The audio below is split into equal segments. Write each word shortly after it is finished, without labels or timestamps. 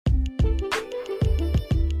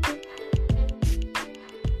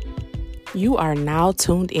You are now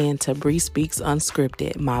tuned in to Bree Speaks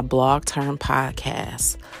Unscripted, my blog turned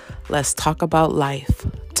podcast. Let's talk about life,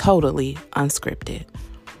 totally unscripted.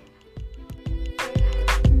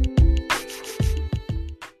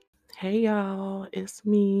 Hey y'all, it's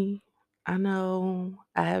me. I know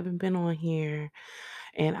I haven't been on here,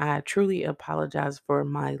 and I truly apologize for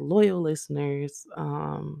my loyal listeners.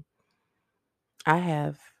 I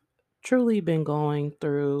have truly been going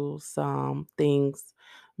through some things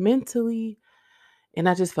mentally. And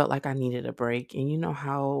I just felt like I needed a break. And you know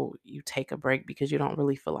how you take a break because you don't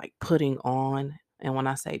really feel like putting on. And when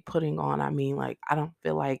I say putting on, I mean like I don't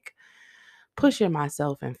feel like pushing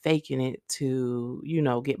myself and faking it to,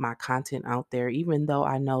 get my content out there, even though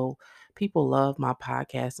I know people love my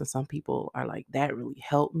podcast and some people are like, that really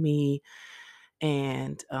helped me.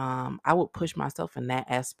 And I would push myself in that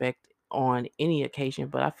aspect on any occasion.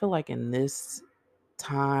 But I feel like in this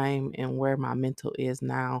time and where my mental is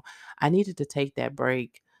now, I needed to take that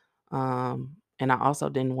break. And I also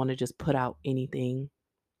didn't want to just put out anything.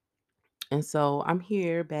 And so I'm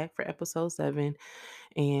here back for episode 7,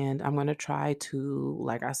 and I'm going to try to,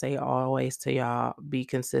 like I say always to y'all, be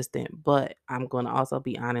consistent, but I'm going to also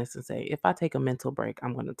be honest and say, if I take a mental break,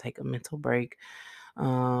 I'm going to take a mental break.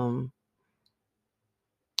 Um,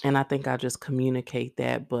 and I think I just communicate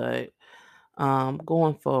that, but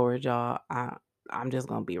going forward, y'all, I'm just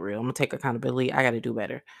gonna be real. I'm gonna take accountability. I got to do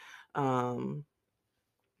better. Um,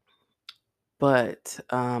 but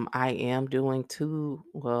I am doing two.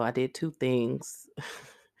 Well, I did two things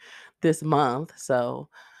this month, so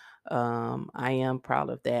I am proud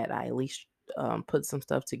of that. I at least put some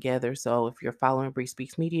stuff together. So if you're following Bree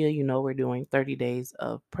Speaks Media, you know we're doing 30 days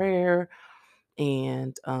of prayer,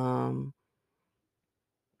 and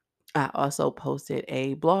I also posted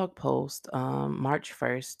a blog post March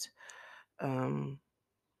 1st. Um,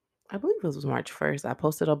 I believe it was March 1st. I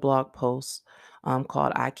posted a blog post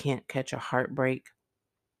called I Can't Catch a Heartbreak.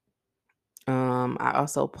 I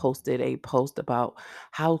also posted a post about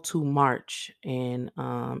how to march in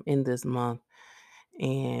this month.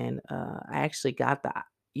 And I actually got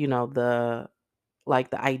the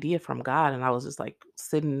like the idea from God, and I was just like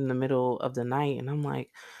sitting in the middle of the night, and I'm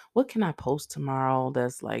like, what can I post tomorrow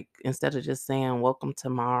that's like, instead of just saying welcome to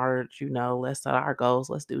March, let's set our goals,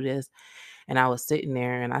 let's do this. And I was sitting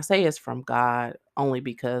there, and I say it's from God only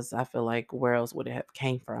because I feel like where else would it have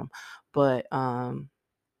came from? But I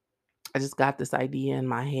just got this idea in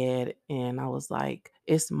my head, and I was like,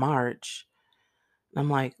 it's March. I'm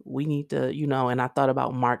like, we need to, and I thought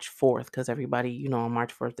about March 4th because everybody, on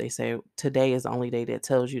March 4th, they say today is the only day that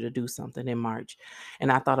tells you to do something in March. And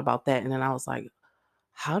I thought about that. And then I was like,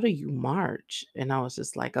 how do you march? And I was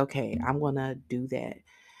just like, okay, I'm going to do that.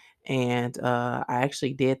 And I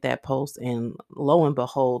actually did that post. And lo and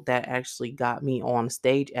behold, that actually got me on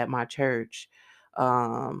stage at my church.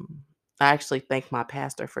 I actually thank my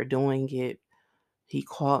pastor for doing it. He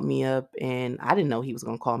called me up, and I didn't know he was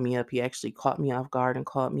going to call me up. He actually caught me off guard and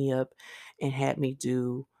called me up and had me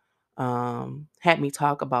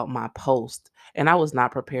talk about my post. And I was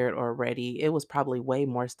not prepared or ready. It was probably way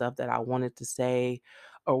more stuff that I wanted to say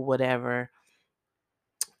or whatever.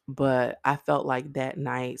 But I felt like that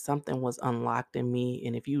night something was unlocked in me.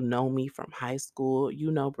 And if you know me from high school,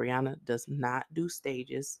 you know Brianna does not do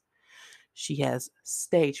stages. She has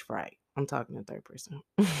stage fright. I'm talking in third person.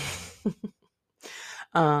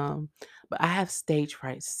 Um, but I have stage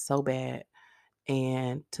fright so bad,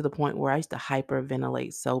 and to the point where I used to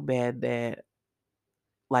hyperventilate so bad that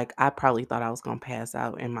like I probably thought I was gonna pass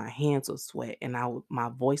out, and my hands would sweat, and my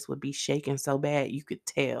voice would be shaking so bad you could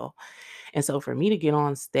tell. And so for me to get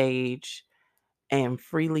on stage and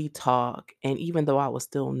freely talk, and even though I was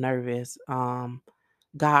still nervous,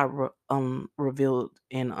 God revealed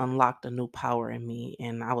and unlocked a new power in me,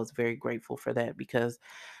 and I was very grateful for that because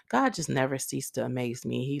God just never ceased to amaze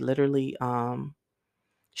me. He literally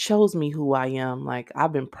shows me who I am. Like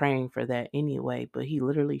I've been praying for that anyway, but he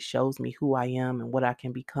literally shows me who I am and what I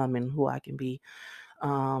can become and who I can be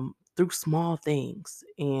through small things.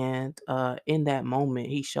 And in that moment,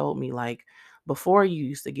 he showed me like, before you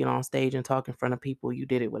used to get on stage and talk in front of people, you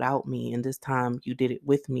did it without me, and this time you did it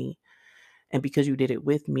with me. And because you did it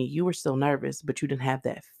with me, you were still nervous, but you didn't have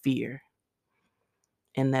that fear.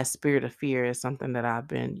 And that spirit of fear is something that I've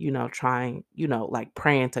been, trying, like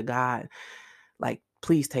praying to God, like,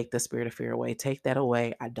 please take the spirit of fear away. Take that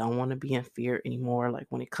away. I don't want to be in fear anymore. Like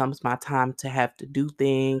when it comes my time to have to do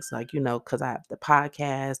things, like, because I have the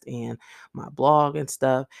podcast and my blog and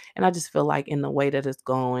stuff. And I just feel like in the way that it's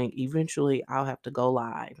going, eventually I'll have to go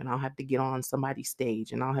live and I'll have to get on somebody's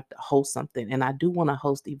stage and I'll have to host something. And I do want to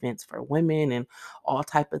host events for women and all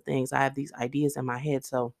type of things. I have these ideas in my head.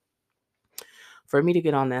 So for me to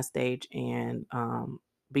get on that stage and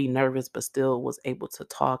be nervous, but still was able to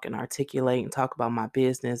talk and articulate and talk about my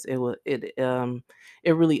business, it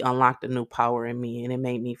really unlocked a new power in me, and it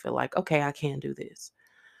made me feel like, okay, I can do this.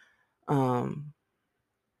 Um,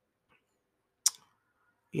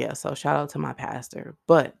 yeah, so shout out to my pastor.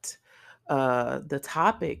 But the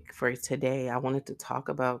topic for today I wanted to talk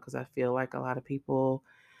about, because I feel like a lot of people,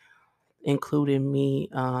 including me,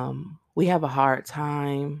 we have a hard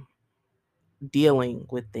time dealing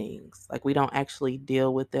with things. Like, we don't actually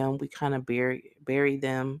deal with them. We kind of bury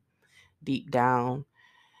them deep down,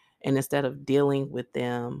 and instead of dealing with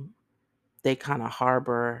them, they kind of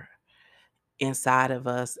harbor inside of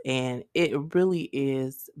us, and it really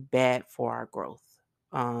is bad for our growth.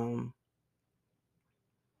 Um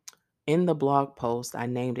in the blog post, I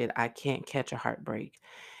named it "I Can't Catch a Heartbreak."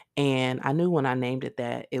 And I knew when I named it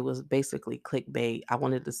that it was basically clickbait. I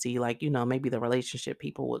wanted to see, like, maybe the relationship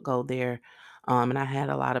people would go there. And I had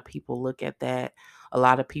a lot of people look at that. A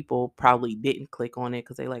lot of people probably didn't click on it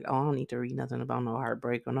because they like, oh, I don't need to read nothing about no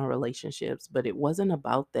heartbreak or no relationships. But it wasn't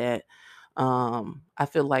about that. I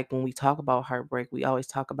feel like when we talk about heartbreak, we always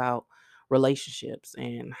talk about relationships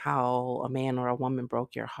and how a man or a woman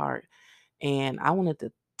broke your heart. And I wanted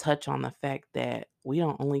to touch on the fact that we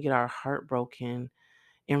don't only get our heart broken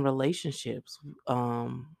in relationships,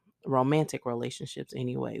 romantic relationships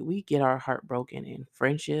anyway. We get our heart broken in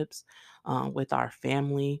friendships, with our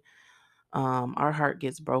family. Our heart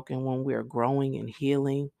gets broken when we're growing and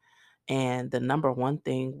healing. And the number one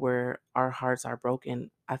thing where our hearts are broken,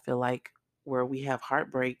 I feel like, where we have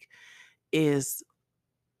heartbreak, is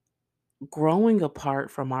growing apart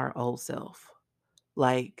from our old self.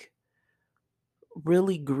 Like,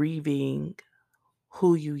 really grieving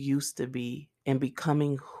who you used to be and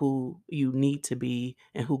becoming who you need to be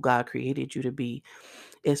and who God created you to be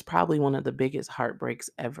is probably one of the biggest heartbreaks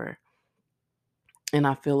ever. And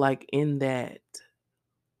I feel like in that,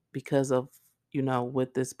 because of,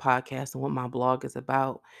 what this podcast and what my blog is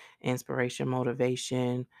about, inspiration,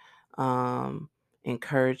 motivation, um,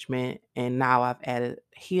 encouragement, and now I've added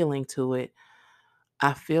healing to it.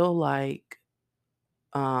 I feel like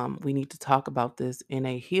we need to talk about this in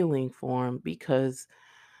a healing form, because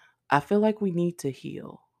I feel like we need to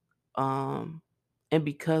heal. Um, and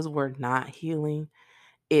because we're not healing,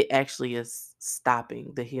 it actually is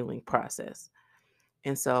stopping the healing process.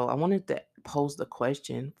 And so I wanted to pose the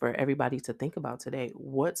question for everybody to think about today.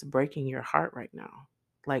 What's breaking your heart right now?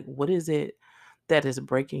 Like, what is it that is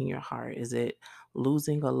breaking your heart? Is it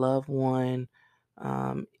losing a loved one?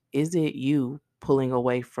 Is it you pulling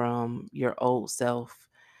away from your old self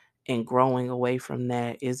and growing away from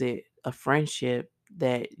that? Is it a friendship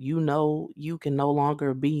that you can no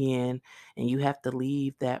longer be in and you have to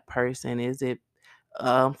leave that person? Is it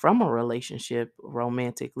from a relationship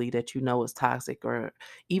romantically that is toxic, or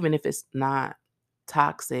even if it's not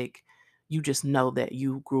toxic, you just know that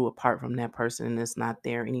you grew apart from that person and it's not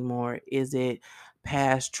there anymore? Is it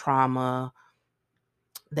past trauma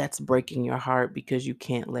that's breaking your heart because you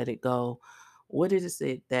can't let it go? What is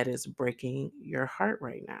it that is breaking your heart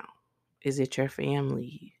right now? Is it your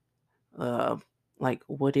family? Uh, like,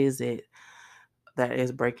 what is it that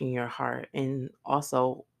is breaking your heart? And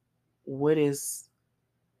also, what is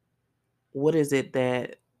what is it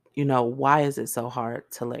that, why is it so hard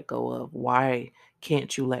to let go of? Why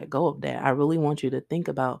can't you let go of that? I really want you to think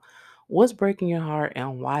about what's breaking your heart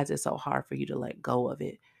and why is it so hard for you to let go of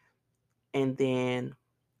it? And then,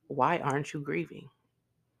 why aren't you grieving?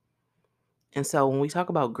 And so when we talk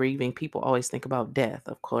about grieving, people always think about death,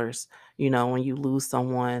 of course. When you lose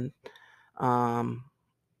someone, um,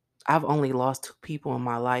 I've only lost two people in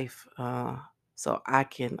my life. So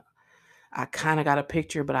I kind of got a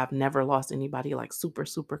picture, but I've never lost anybody like super,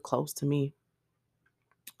 super close to me.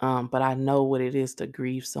 But I know what it is to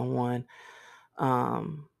grieve someone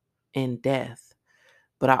um, in death.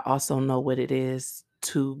 But I also know what it is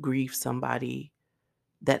to grieve somebody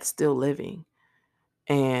that's still living.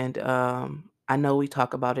 And I know we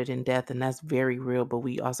talk about it in death, and that's very real, but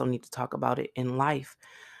we also need to talk about it in life.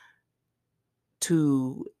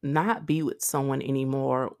 To not be with someone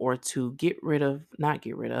anymore, or to not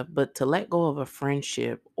get rid of, but to let go of a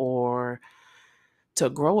friendship, or to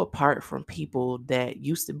grow apart from people that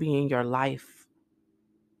used to be in your life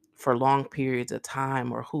for long periods of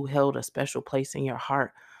time, or who held a special place in your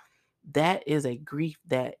heart. That is a grief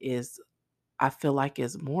that is, I feel like,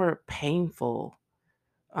 is more painful.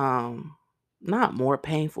 Um, Not more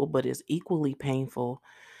painful, but is equally painful,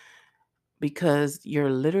 because you're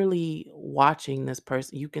literally watching this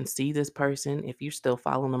person. You can see this person if you're still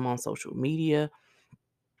following them on social media,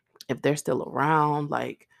 if they're still around.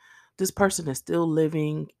 Like, this person is still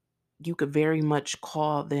living. you could very much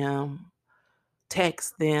call them,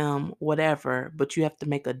 text them, whatever, but you have to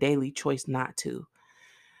make a daily choice not to.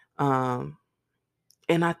 Um,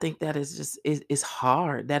 and I think that is just is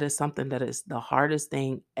hard. That is something that is the hardest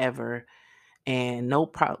thing ever. And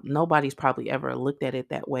nobody's probably ever looked at it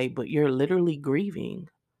that way, but you're literally grieving.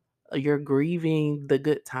 You're grieving the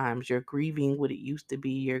good times. You're grieving what it used to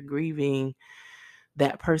be. You're grieving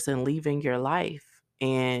that person leaving your life.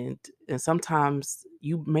 And sometimes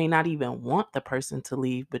you may not even want the person to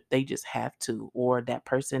leave, but they just have to, or that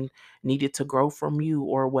person needed to grow from you,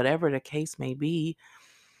 or whatever the case may be.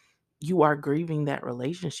 You are grieving that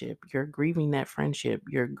relationship. You're grieving that friendship.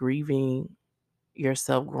 You're grieving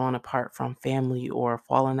yourself growing apart from family or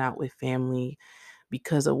falling out with family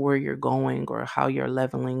because of where you're going or how you're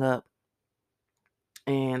leveling up.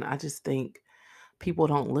 And I just think people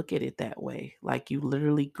don't look at it that way. Like, you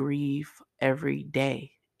literally grieve every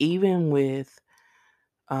day, even with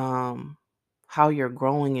um how you're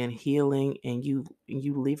growing and healing, and you're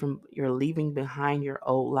leaving behind your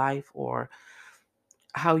old life or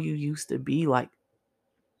how you used to be. Like,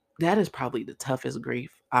 that is probably the toughest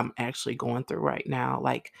grief I'm actually going through right now.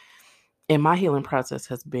 Like, and my healing process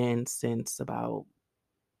has been since about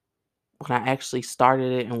when I actually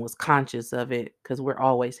started it and was conscious of it, because we're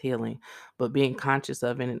always healing, but being conscious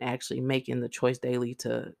of it and actually making the choice daily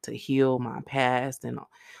to heal my past and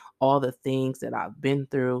all the things that I've been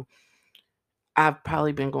through. I've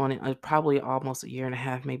probably been going in probably almost a year and a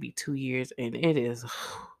half, maybe 2 years, and it is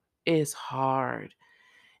it's hard.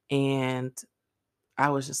 And I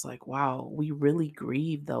was just like, wow, we really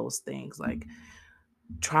grieve those things. Like,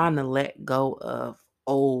 trying to let go of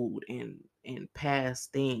old and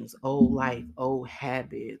past things, old life, old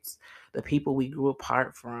habits, the people we grew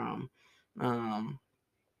apart from, um,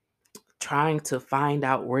 trying to find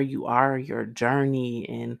out where you are, your journey,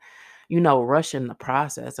 and rushing the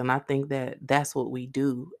process. And I think that that's what we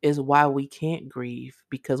do, is why we can't grieve,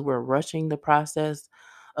 because we're rushing the process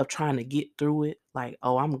of trying to get through it. Like,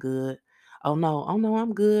 oh, I'm good. Oh no,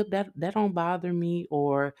 I'm good. That don't bother me.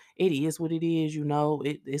 Or it is what it is.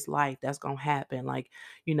 It's life. That's gonna happen. Like,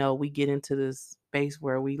 we get into this space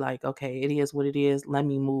where we like, okay, it is what it is. Let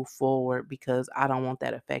me move forward because I don't want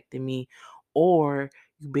that affecting me. Or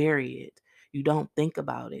you bury it. You don't think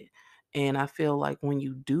about it. And I feel like when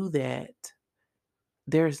you do that,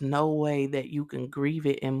 there's no way that you can grieve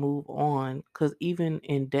it and move on. Because even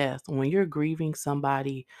in death, when you're grieving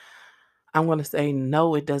somebody, I'm going to say,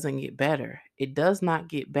 no, it doesn't get better. It does not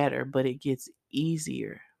get better, but it gets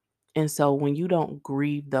easier. And so when you don't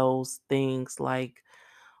grieve those things like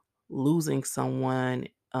losing someone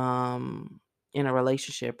in a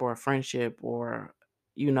relationship or a friendship, or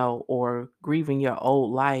grieving your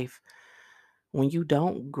old life, when you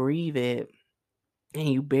don't grieve it and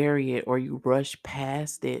you bury it or you rush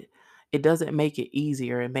past it, it doesn't make it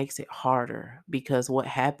easier. It makes it harder, because what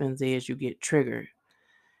happens is you get triggered.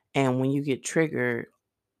 And when you get triggered,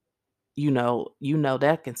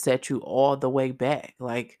 that can set you all the way back.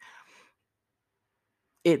 Like,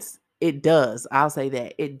 it does. I'll say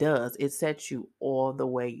that it does. It sets you all the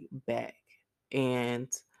way back.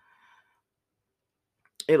 And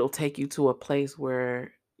it'll take you to a place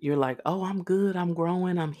where you're like, "Oh, I'm good. I'm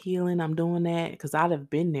growing. I'm healing. I'm doing that." Because I'd have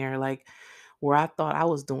been there, like, where I thought I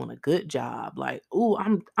was doing a good job. Like, "Ooh,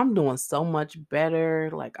 I'm doing so much better.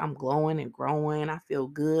 Like, I'm glowing and growing. I feel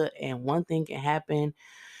good." And one thing can happen,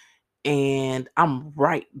 and I'm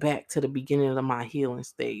right back to the beginning of my healing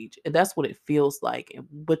stage. And that's what it feels like,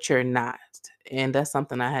 but you're not. And that's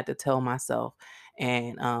something I had to tell myself.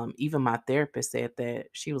 And even my therapist said that.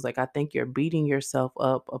 She was like, I think you're beating yourself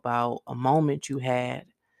up about a moment you had.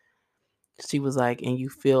 She was like, and you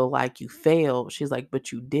feel like you failed. She's like,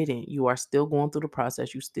 but you didn't. You are still going through the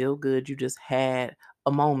process. You still good. You just had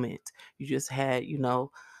a moment. You just had,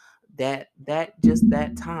 that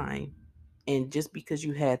time. And just because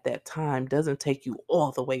you had that time doesn't take you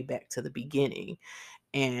all the way back to the beginning.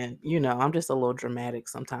 And I'm just a little dramatic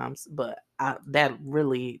sometimes, but that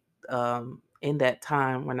really, in that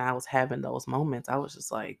time when I was having those moments, I was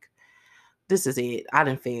just like, this is it. I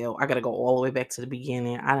didn't fail. I got to go all the way back to the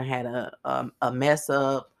beginning. I done had a mess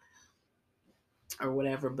up or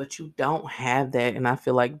whatever, but you don't have that. And I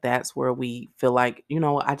feel like that's where we feel like,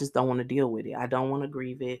 I just don't want to deal with it. I don't want to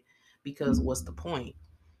grieve it, because what's the point?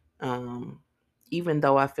 Um, Even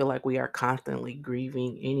though I feel like we are constantly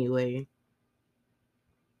grieving anyway,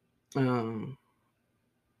 um,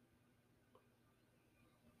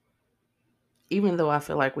 even though I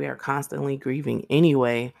feel like we are constantly grieving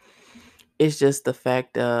anyway, it's just the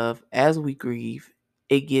fact of, as we grieve,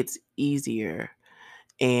 it gets easier.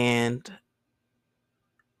 And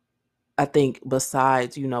I think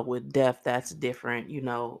besides, with death, that's different.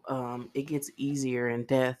 It gets easier in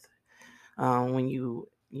death when you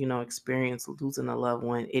experience losing a loved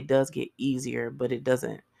one. It does get easier, but it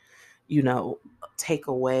doesn't, you know, take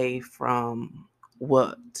away from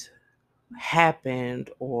what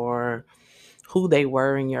happened or who they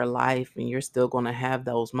were in your life, and you're still going to have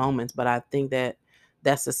those moments. But I think that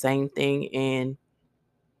that's the same thing in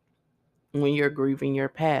when you're grieving your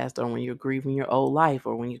past, or when you're grieving your old life,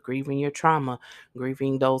 or when you're grieving your trauma,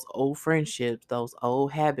 grieving those old friendships, those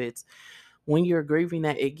old habits. When you're grieving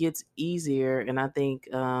that, it gets easier. And I think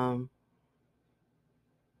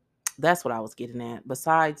that's what I was getting at.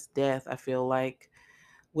 Besides death, I feel like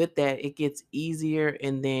with that, it gets easier,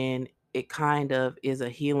 and then it kind of is a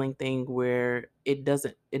healing thing where it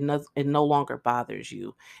no longer bothers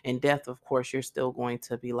you. And death, of course, you're still going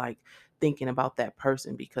to be like thinking about that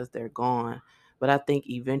person because they're gone. But I think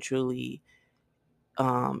eventually,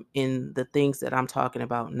 in the things that I'm talking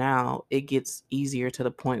about now, it gets easier to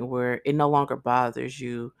the point where it no longer bothers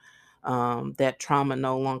you. That trauma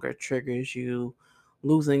no longer triggers you.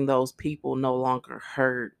 Losing those people no longer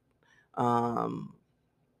hurt. um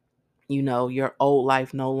your old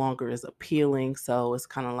life no longer is appealing. So it's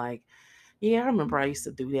kind of like, yeah, I remember I used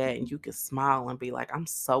to do that. And you can smile and be like, I'm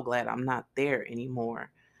so glad I'm not there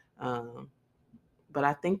anymore. Um, but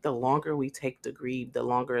I think the longer we take to grieve, the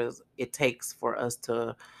longer it takes for us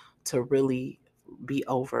to really be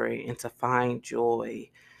over it and to find joy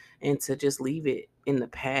and to just leave it in the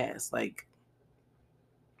past. Like,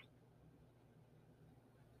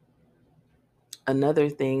 another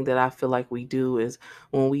thing that I feel like we do is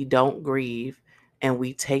when we don't grieve and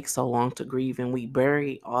we take so long to grieve and we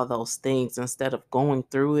bury all those things instead of going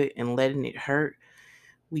through it and letting it hurt,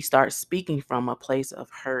 we start speaking from a place of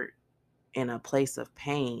hurt and a place of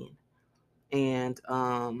pain. And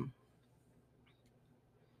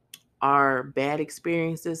our bad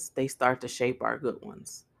experiences, they start to shape our good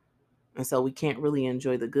ones. And so we can't really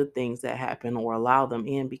enjoy the good things that happen or allow them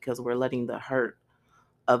in because we're letting the hurt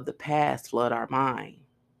of the past flood our mind.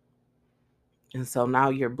 And so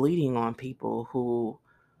now you're bleeding on people who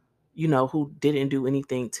didn't do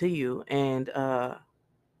anything to you. And I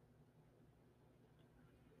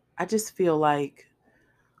just feel like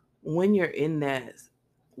when you're in that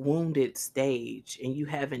wounded stage and you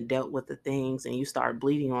haven't dealt with the things and you start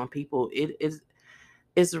bleeding on people, it's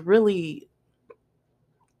really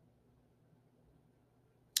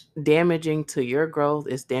damaging to your growth.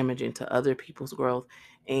 It's damaging to other people's growth.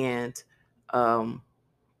 And um,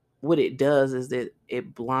 what it does is that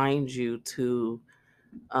it blinds you to,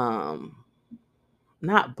 um,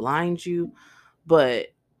 not blind you,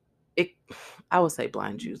 but it, I would say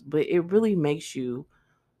blind you, but it really makes you,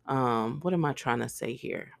 what am I trying to say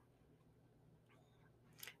here?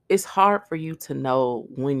 It's hard for you to know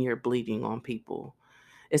when you're bleeding on people,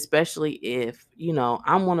 especially if,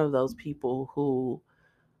 I'm one of those people who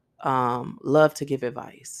love to give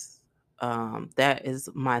advice. That is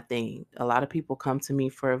my thing. A lot of people come to me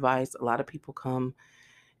for advice. A lot of people come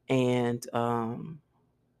and, want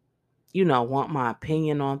my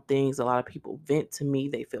opinion on things. A lot of people vent to me.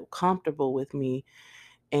 They feel comfortable with me.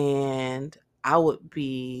 And I would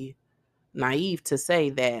be naive to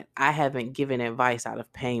say that I haven't given advice out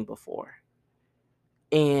of pain before.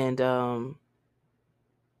 And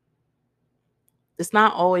it's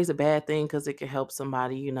not always a bad thing because it can help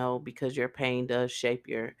somebody, because your pain does shape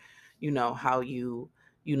how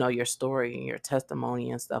your story and your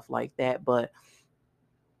testimony and stuff like that. But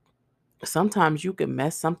sometimes you can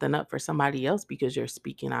mess something up for somebody else because you're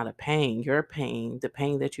speaking out of pain, your pain, the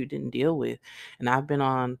pain that you didn't deal with. And I've been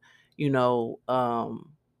on, you know,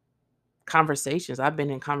 conversations. I've been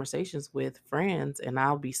in conversations with friends and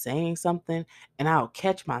I'll be saying something and I'll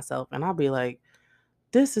catch myself and I'll be like,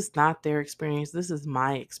 this is not their experience. This is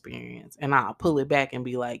my experience. And I'll pull it back and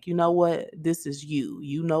be like, you know what? This is you.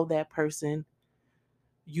 You know that person.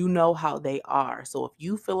 You know how they are. So if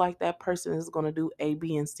you feel like that person is going to do A,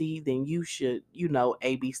 B, and C, then you should,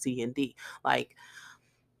 A, B, C, and D. Like,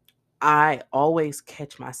 I always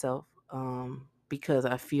catch myself because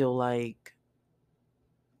I feel like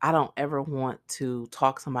I don't ever want to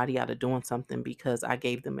talk somebody out of doing something because I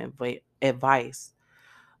gave them advice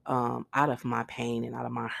out of my pain and out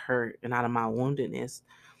of my hurt and out of my woundedness.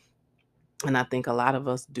 And I think a lot of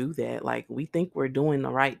us do that. Like, we think we're doing the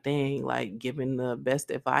right thing, like giving the best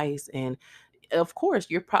advice. And of course,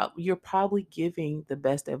 you're probably giving the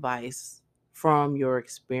best advice from your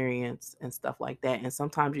experience and stuff like that. And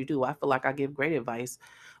sometimes you do. I feel like I give great advice,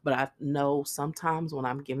 but I know sometimes when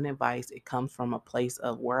I'm giving advice, it comes from a place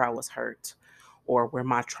of where I was hurt or where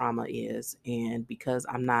my trauma is. And because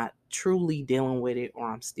I'm not truly dealing with it or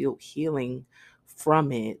I'm still healing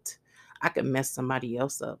from it, I could mess somebody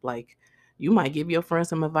else up. Like, you might give your friend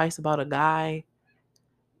some advice about a guy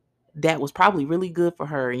that was probably really good for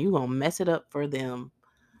her, and you gonna mess it up for them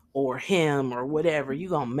or him or whatever. You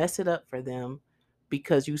gonna mess it up for them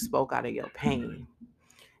because you spoke out of your pain.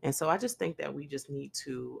 And so I just think that we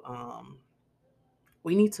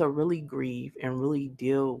need to really grieve and really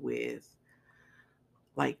deal with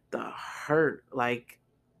like the hurt. Like,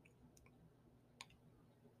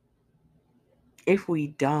 if we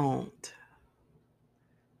don't,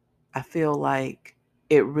 I feel like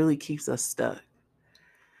it really keeps us stuck.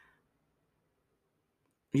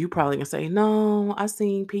 You probably gonna say, no, I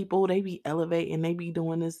seen people, they be elevating, they be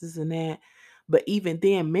doing this and that. But even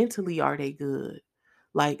then, mentally, are they good?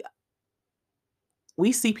 Like,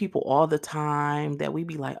 we see people all the time that we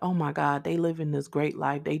be like, oh my God, they living this great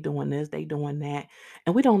life. They doing this, they doing that.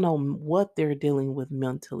 And we don't know what they're dealing with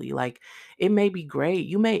mentally. Like, it may be great.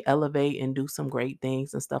 You may elevate and do some great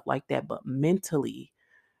things and stuff like that. But mentally,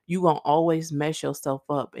 you gonna always mess yourself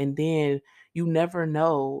up. And then you never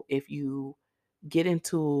know if you get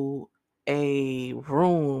into a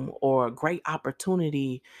room or a great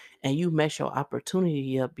opportunity and you mess your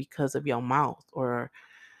opportunity up because of your mouth or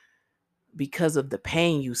because of the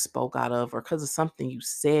pain you spoke out of or because of something you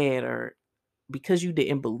said or because you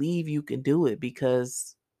didn't believe you could do it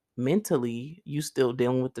because mentally you still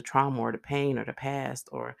dealing with the trauma or the pain or the past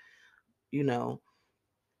or you know.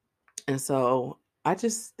 And so I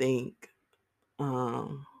just think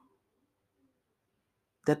um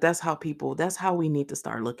that's how we need to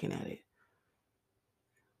start looking at it.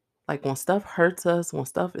 Like, when stuff hurts us, when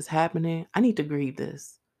stuff is happening, I need to grieve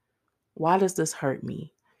this. Why does this hurt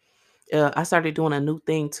me? I started doing a new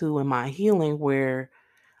thing too in my healing where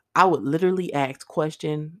I would literally ask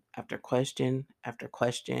question after question after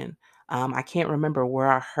question. I can't remember where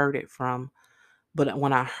I heard it from, but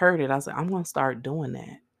when I heard it, I was like, I'm going to start doing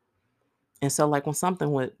that. And so, like, when something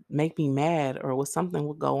would make me mad or when something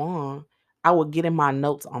would go on, I would get in my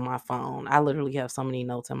notes on my phone. I literally have so many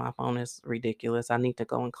notes in my phone. It's ridiculous. I need to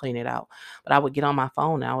go and clean it out. But I would get on my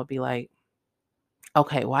phone and I would be like,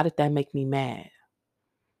 okay, why did that make me mad?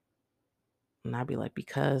 And I'd be like,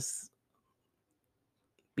 because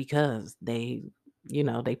they,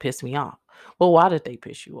 they pissed me off. Well, why did they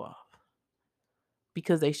piss you off?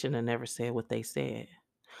 Because they shouldn't have never said what they said.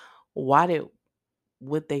 Why did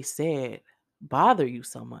what they said bother you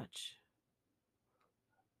so much?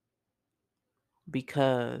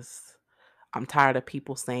 Because I'm tired of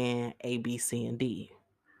people saying A, B, C, and D.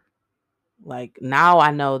 Like, now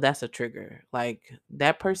I know that's a trigger. Like,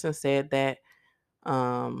 that person said that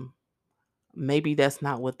um maybe that's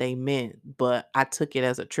not what they meant, but I took it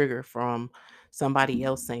as a trigger from somebody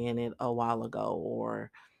else saying it a while ago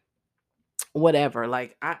or whatever.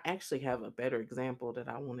 Like, I actually have a better example that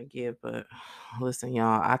I want to give, but listen,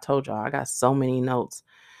 y'all, I told y'all I got so many notes.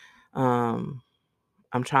 Um,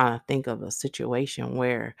 I'm trying to think of a situation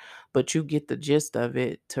where, but you get the gist of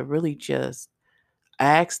it to really just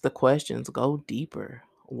ask the questions, go deeper.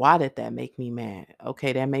 Why did that make me mad?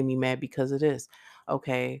 Okay, that made me mad because of this.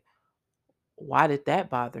 Okay, why did that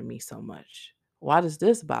bother me so much? Why does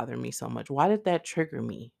this bother me so much? Why did that trigger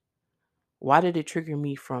me? Why did it trigger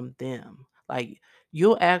me from them? Like,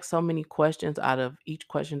 you'll ask so many questions out of each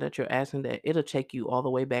question that you're asking that it'll take you all the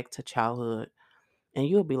way back to childhood. And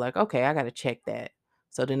you'll be like, okay, I got to check that.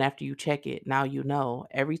 So then after you check it, now you know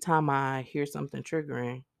every time I hear something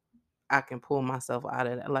triggering, I can pull myself out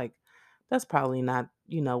of that. Like, that's probably not,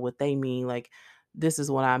 what they mean. Like, this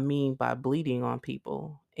is what I mean by bleeding on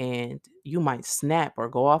people. And you might snap or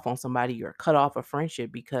go off on somebody or cut off a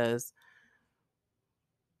friendship because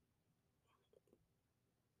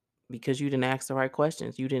you didn't ask the right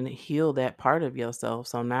questions. You didn't heal that part of yourself.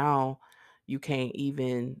 So now you can't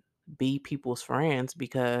even be people's friends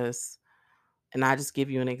because, and I just give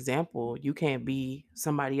you an example, you can't be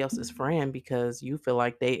somebody else's friend because you feel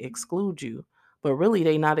like they exclude you. But really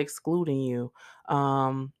they not excluding you.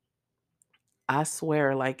 Um I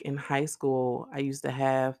swear, like, in high school, I used to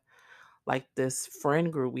have like this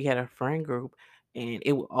friend group. We had a friend group and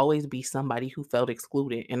it would always be somebody who felt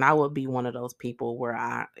excluded. And I would be one of those people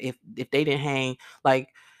where if they didn't hang, like,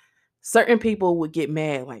 certain people would get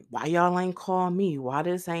mad, like, why y'all ain't call me? Why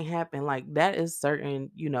this ain't happen? Like, that is certain,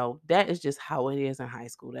 that is just how it is in high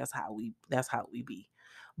school. That's how we be.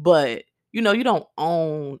 But, you don't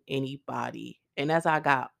own anybody. And as I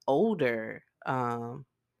got older,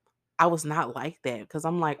 I was not like that because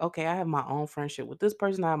I'm like, okay, I have my own friendship with this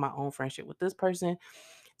person. I have my own friendship with this person.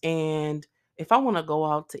 And if I want to go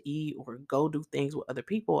out to eat or go do things with other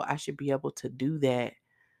people, I should be able to do that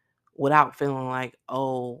without feeling like,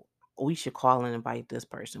 oh, we should call and invite this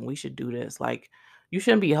person. We should do this. Like, you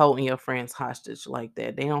shouldn't be holding your friends hostage like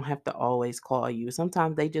that. They don't have to always call you.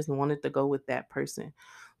 Sometimes they just wanted to go with that person.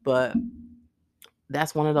 But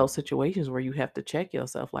that's one of those situations where you have to check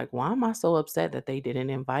yourself, like, why am I so upset that they didn't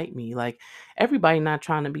invite me? Like, everybody not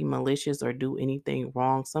trying to be malicious or do anything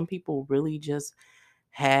wrong. Some people really just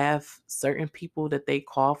have certain people that they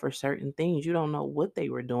call for certain things. You don't know what they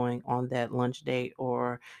were doing on that lunch date,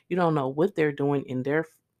 or you don't know what they're doing in their,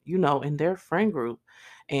 in their friend group.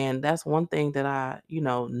 And that's one thing that I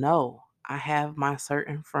know. I have my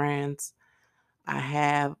certain friends. I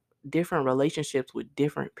have different relationships with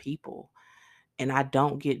different people, and I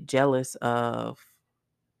don't get jealous of,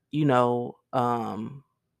 you know,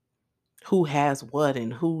 who has what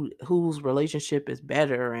and whose relationship is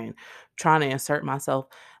better, and trying to insert myself.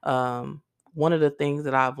 um One of the things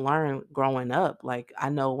that I've learned growing up, like, I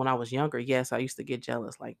know when I was younger, yes, I used to get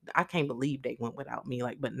jealous, like, I can't believe they went without me,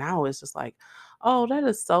 like, but now it's just like, oh, that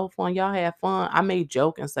is so fun, y'all had fun. I may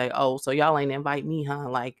joke and say, oh, so y'all ain't invite me, huh?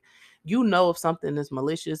 Like, if something is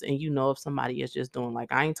malicious, and if somebody is just doing,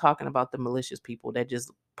 like, I ain't talking about the malicious people that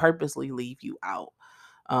just purposely leave you out.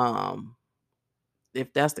 um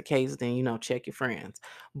if that's the case, then check your friends.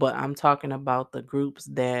 But I'm talking about the groups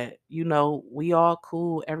that, we all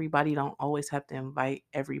cool. Everybody don't always have to invite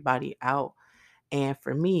everybody out. And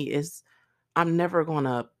for me, I'm never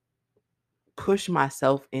gonna push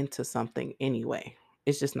myself into something anyway.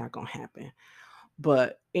 It's just not gonna happen.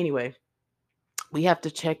 But anyway, we have to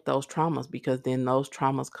check those traumas, because then those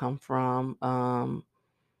traumas come from,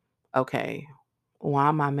 okay, why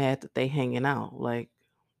am I mad that they hanging out? Like,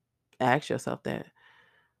 ask yourself that.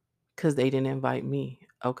 'Cause they didn't invite me.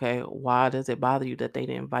 Okay, why does it bother you that they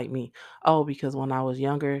didn't invite me? Oh, because when I was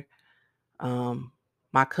younger, um,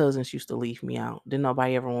 my cousins used to leave me out. Didn't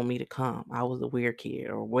nobody ever want me to come. I was a weird kid,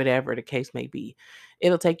 or whatever the case may be.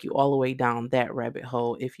 It'll take you all the way down that rabbit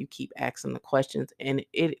hole if you keep asking the questions. And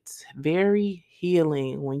it's very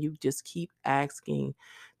healing when you just keep asking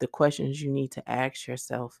the questions you need to ask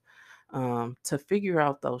yourself, to figure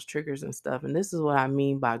out those triggers and stuff. And this is what I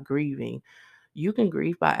mean by grieving. You can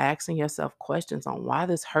grieve by asking yourself questions on why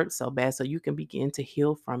this hurts so bad, so you can begin to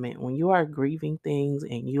heal from it. When you are grieving things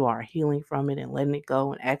and you are healing from it and letting it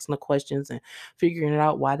go and asking the questions and figuring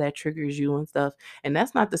out why that triggers you and stuff. And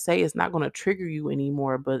that's not to say it's not going to trigger you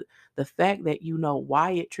anymore, but the fact that you know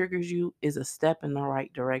why it triggers you is a step in the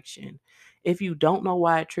right direction. If you don't know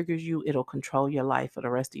why it triggers you, it'll control your life for the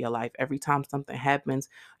rest of your life. Every time something happens,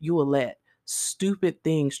 you will let stupid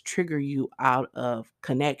things trigger you out of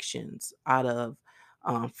connections, out of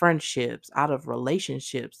friendships, out of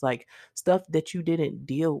relationships, like stuff that you didn't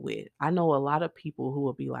deal with. I know a lot of people who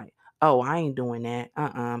will be like, oh, I ain't doing that,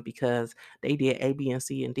 because they did A, B, and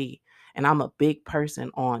C, and D. And I'm a big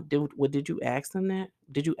person on, did you ask them that?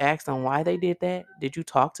 Did you ask them why they did that? Did you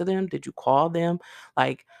talk to them? Did you call them?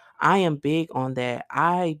 Like, I am big on that.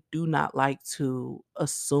 I do not like to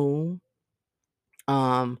assume.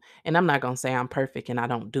 And I'm not gonna say I'm perfect and I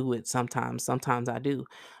don't do it sometimes. Sometimes I do.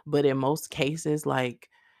 But in most cases, like,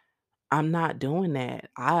 I'm not doing that.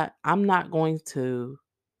 I'm not going to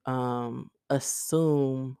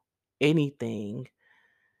assume anything,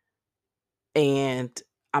 and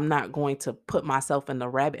I'm not going to put myself in the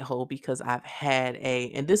rabbit hole, because I've had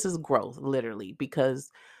and this is growth, literally,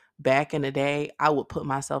 because back in the day, I would put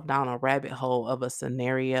myself down a rabbit hole of a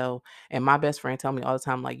scenario, and my best friend tell me all the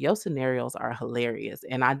time, like, your scenarios are hilarious,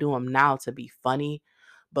 and I do them now to be funny,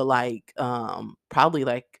 but like, probably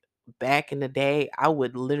like back in the day, I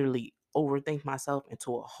would literally overthink myself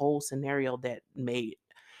into a whole scenario that made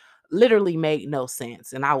no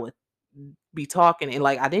sense, and I would be talking, and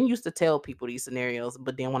like, I didn't used to tell people these scenarios,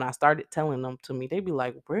 but then when I started telling them to me, they'd be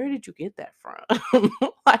like, "Where did you get that from?"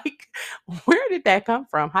 Like, where did that come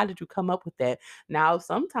from? How did you come up with that? Now,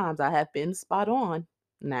 sometimes I have been spot on.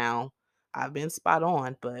 Now, I've been spot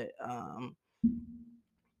on, but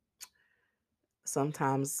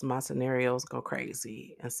sometimes my scenarios go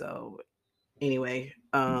crazy. And so anyway,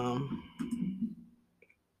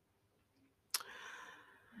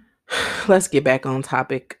 let's get back on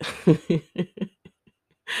topic.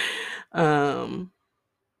 um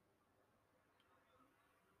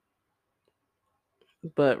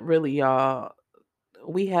but really, y'all,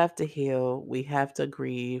 we have to heal, we have to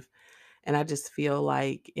grieve. And I just feel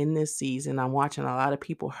like in this season, I'm watching a lot of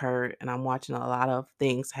people hurt, and I'm watching a lot of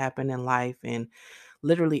things happen in life. And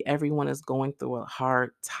literally, everyone is going through a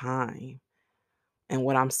hard time. And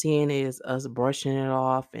what I'm seeing is us brushing it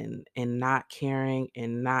off, and not caring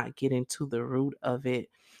and not getting to the root of it.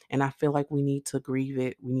 And I feel like we need to grieve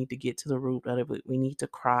it. We need to get to the root of it. We need to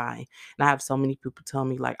cry. And I have so many people tell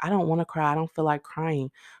me, like, I don't want to cry. I don't feel like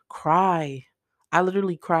crying. Cry. I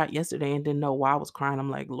literally cried yesterday and didn't know why I was crying.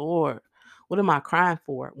 I'm like, Lord, what am I crying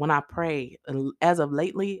for? When I pray, and as of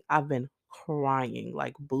lately, I've been crying,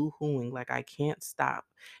 like boo-hooing, like I can't stop.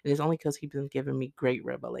 And it's only because he's been giving me great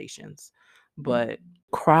revelations. But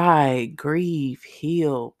cry, grieve,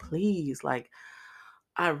 heal, please. Like,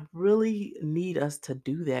 I really need us to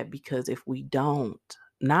do that because if we don't,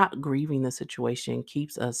 not grieving the situation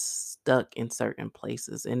keeps us stuck in certain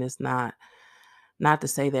places. And it's not to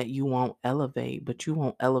say that you won't elevate, but you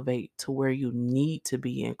won't elevate to where you need to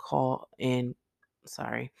be and call and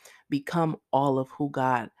sorry, become all of who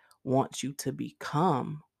God wants you to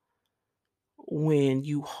become when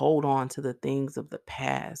you hold on to the things of the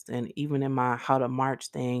past. And even in my How to March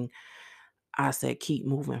thing, I said keep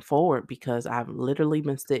moving forward because I've literally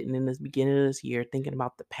been sitting in this beginning of this year thinking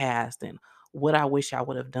about the past and what I wish I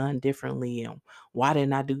would have done differently and why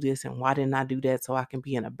didn't I do this and why didn't I do that so I can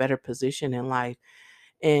be in a better position in life.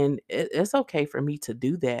 And it's okay for me to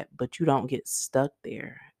do that, but you don't get stuck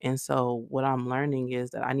there. And so, what I'm learning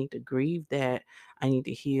is that I need to grieve that, I need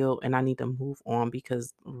to heal, and I need to move on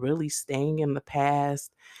because really staying in the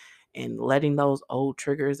past and letting those old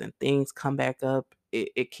triggers and things come back up,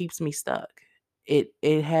 it keeps me stuck.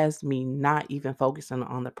 It has me not even focusing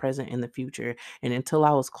on the present and the future. And until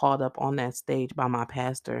I was called up on that stage by my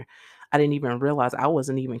pastor, I didn't even realize I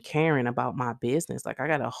wasn't even caring about my business. Like I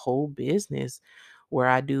got a whole business where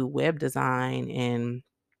I do web design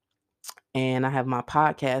and I have my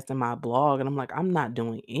podcast and my blog and I'm like I'm not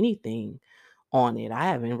doing anything on it. I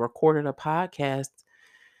haven't recorded a podcast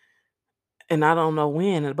and I don't know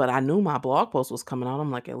when, but I knew my blog post was coming out.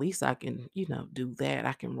 I'm like, at least I can, do that.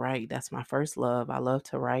 I can write. That's my first love. I love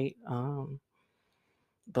to write.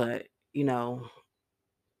 But I don't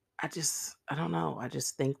know. I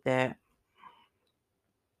just think that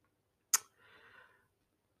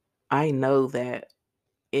I know that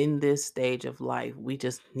in this stage of life, we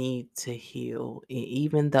just need to heal.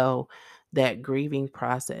 Even though that grieving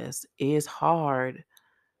process is hard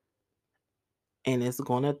and it's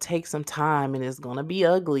going to take some time and it's going to be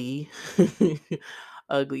ugly,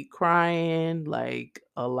 ugly crying, like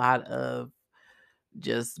a lot of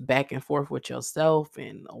just back and forth with yourself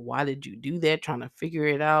and why did you do that, trying to figure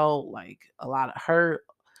it out, like a lot of hurt,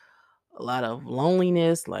 a lot of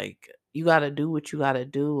loneliness. Like you got to do what you got to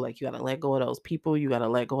do. Like you got to let go of those people, you got to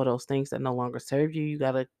let go of those things that no longer serve you. You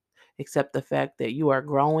got to accept the fact that you are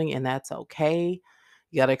growing and that's okay.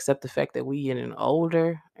 You got to accept the fact that we getting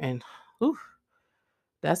older and whew,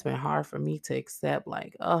 that's been hard for me to accept.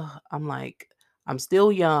 Like, I'm like, I'm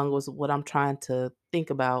still young was what I'm trying to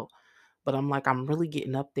think about, but I'm like, I'm really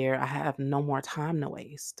getting up there. I have no more time to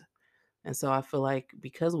waste. And so I feel like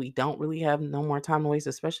because we don't really have no more time to waste,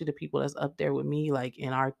 especially the people that's up there with me, like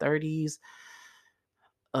in our 30s,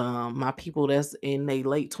 my people that's in their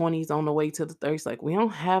late 20s on the way to the 30s, like we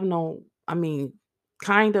don't have no, I mean,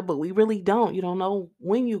 kind of, but we really don't. You don't know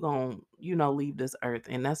when you going to, leave this earth.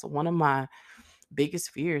 And that's one of my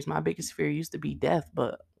biggest fears. My biggest fear used to be death,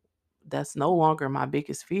 but that's no longer my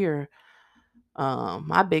biggest fear.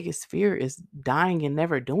 My biggest fear is dying and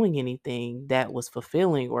never doing anything that was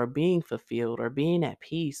fulfilling or being fulfilled or being at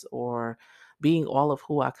peace or being all of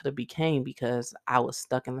who I could have became because I was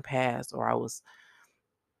stuck in the past or I was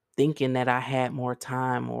thinking that I had more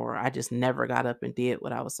time or I just never got up and did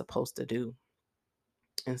what I was supposed to do.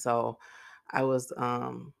 And so I was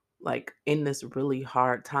like in this really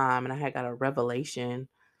hard time and I had got a revelation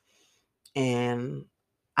and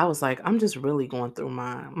I was like, I'm just really going through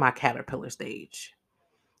my caterpillar stage.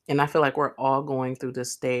 And I feel like we're all going through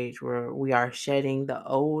this stage where we are shedding the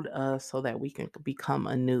old us so that we can become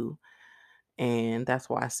a new. And that's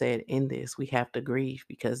why I said in this, we have to grieve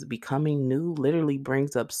because becoming new literally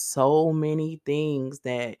brings up so many things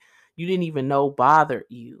that you didn't even know bothered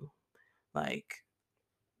you. Like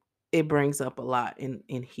it brings up a lot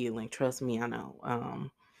in healing. Trust me, I know.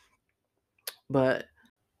 But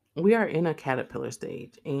we are in a caterpillar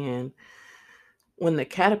stage and when the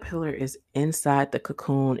caterpillar is inside the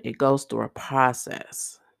cocoon, it goes through a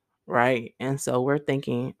process, right? And so we're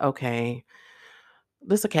thinking, okay,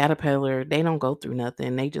 this a caterpillar, they don't go through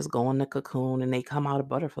nothing. They just go in the cocoon and they come out a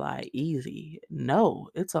butterfly easy. No,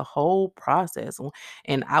 it's a whole process.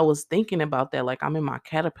 And I was thinking about that, like I'm in my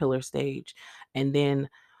caterpillar stage. And then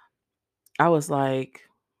I was like,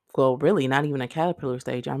 well, really not even a caterpillar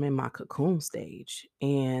stage. I'm in my cocoon stage.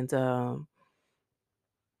 And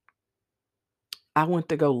I went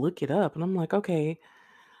to go look it up and I'm like, okay,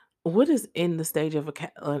 what is in the stage of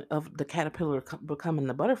of the caterpillar becoming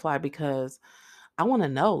the butterfly? Because I want to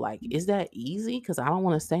know, like, is that easy? Because I don't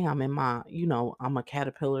want to say I'm in my, I'm a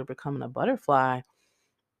caterpillar becoming a butterfly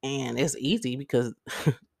and it's easy because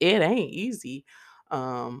it ain't easy.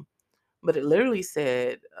 Um, but it literally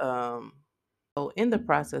said, so in the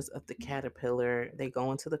process of the caterpillar, they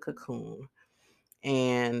go into the cocoon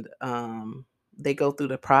and they go through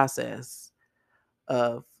the process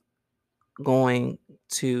of going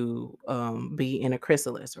to be in a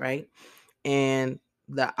chrysalis, right? And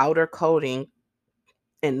the outer coating,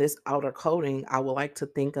 in this outer coating, I would like to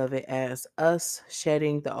think of it as us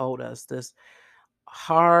shedding the old us, this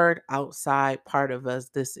hard outside part of us.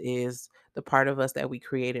 This is the part of us that we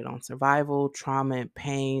created on survival, trauma, and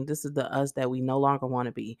pain. This is the us that we no longer want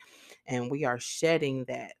to be. And we are shedding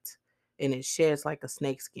that. And it sheds like a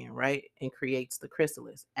snake skin, right? And creates the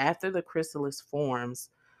chrysalis. After the chrysalis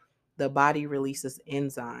forms, the body releases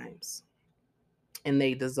enzymes and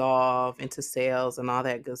they dissolve into cells and all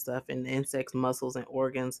that good stuff in the insects, muscles, and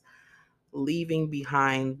organs, leaving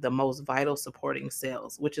behind the most vital supporting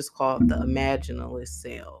cells, which is called the imaginalis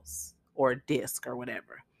cells or disc or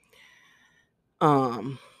whatever.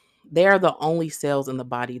 Um, they are the only cells in the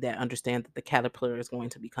body that understand that the caterpillar is going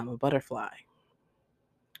to become a butterfly.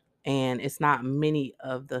 And it's not many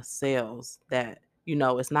of the cells that,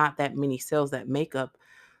 it's not that many cells that make up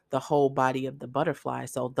the whole body of the butterfly.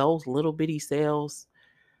 So those little bitty cells,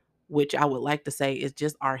 which I would like to say is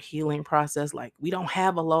just our healing process. Like we don't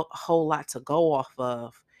have a whole lot to go off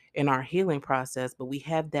of in our healing process, but we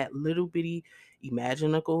have that little bitty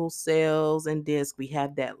imaginable cells and discs. We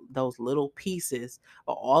have those little pieces,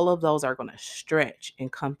 but all of those are going to stretch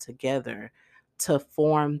and come together to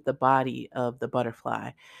form the body of the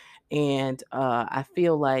butterfly. And I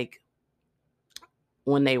feel like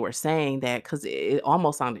when they were saying that, because it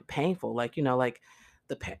almost sounded painful, like, like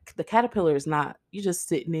the caterpillar is not, you just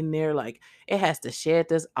sitting in there, like it has to shed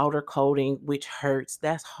this outer coating, which hurts.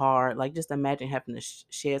 That's hard. Like just imagine having to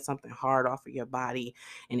shed something hard off of your body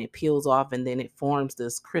and it peels off and then it forms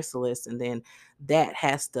this chrysalis and then that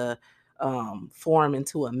has to form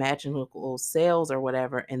into imaginable cells or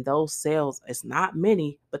whatever. And those cells, it's not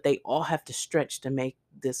many, but they all have to stretch to make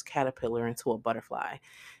this caterpillar into a butterfly.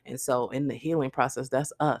 And so in the healing process,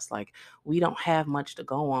 that's us. Like we don't have much to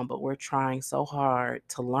go on, but we're trying so hard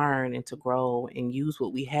to learn and to grow and use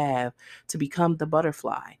what we have to become the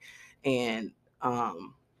butterfly. And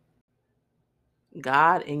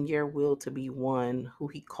God and your will to be one who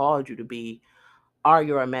He called you to be are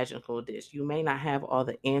your imaginable dish. You may not have all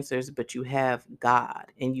the answers, but you have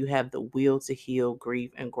God and you have the will to heal,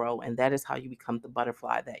 grieve, and grow. And that is how you become the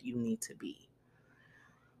butterfly that you need to be.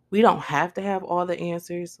 We don't have to have all the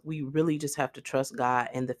answers. We really just have to trust God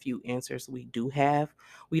and the few answers we do have.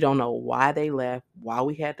 We don't know why they left, why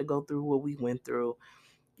we had to go through what we went through.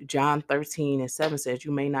 John 13:7 says,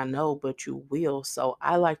 "You may not know, but you will." So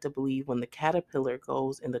I like to believe when the caterpillar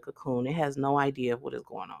goes in the cocoon, it has no idea of what is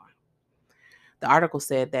going on. The article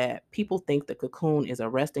said that people think the cocoon is a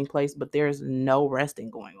resting place, but there's no resting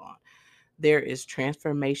going on. There is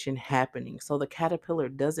transformation happening. So the caterpillar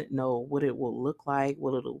doesn't know what it will look like,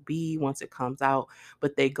 what it'll be once it comes out,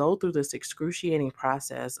 but they go through this excruciating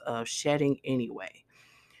process of shedding anyway.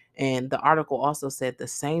 And the article also said the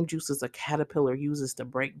same juices a caterpillar uses to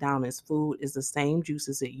break down its food is the same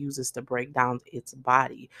juices it uses to break down its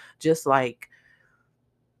body. Just like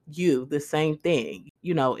you, the same thing.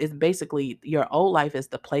 It's basically your old life is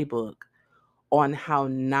the playbook on how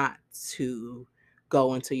not to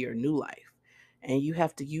go into your new life. And you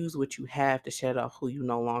have to use what you have to shed off who you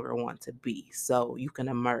no longer want to be so you can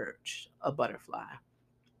emerge a butterfly.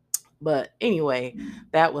 But anyway,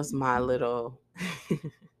 that was my little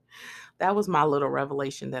that was my little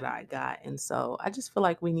revelation that I got. And so I just feel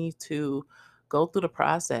like we need to go through the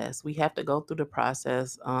process. We have to go through the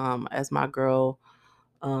process. As my girl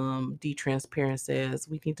D Transparent says,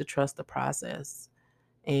 we need to trust the process.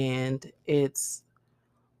 And it's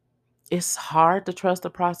hard to trust the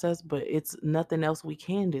process, but it's nothing else we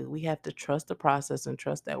can do. We have to trust the process and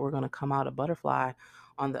trust that we're going to come out a butterfly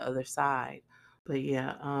on the other side. But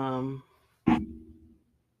yeah,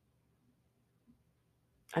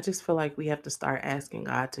 I just feel like we have to start asking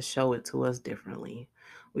God to show it to us differently.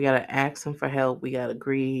 We got to ask Him for help. We got to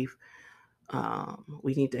grieve.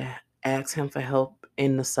 We need to ask Him for help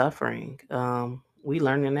in the suffering. We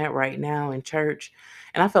learning that right now in church,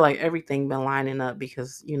 and I feel like everything been lining up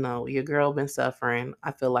because your girl been suffering.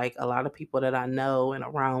 I feel like a lot of people that I know and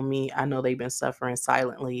around me, I know they've been suffering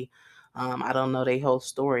silently. I don't know their whole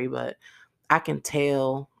story, but I can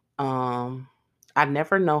tell. Um, I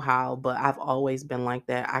never know how, but I've always been like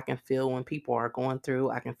that. I can feel when people are going through.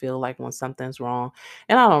 I can feel like when something's wrong.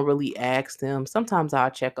 And I don't really ask them. Sometimes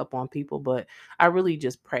I'll check up on people, but I really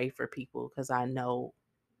just pray for people because I know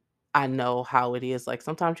how it is. Like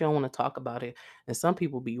sometimes you don't want to talk about it. And some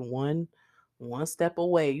people be one step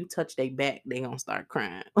away. You touch their back, they gonna start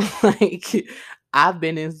crying. Like I've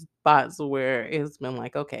been in spots where it's been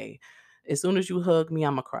like, okay, as soon as you hug me,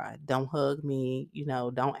 I'ma cry. Don't hug me,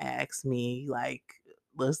 don't ask me. Like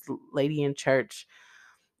this lady in church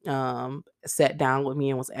sat down with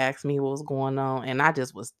me and was asking me what was going on, and I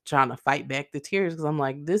just was trying to fight back the tears because I'm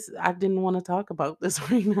like, this I didn't want to talk about this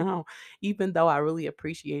right now, even though I really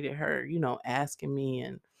appreciated her, asking me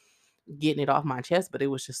and getting it off my chest. But it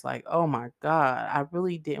was just like, oh my God, I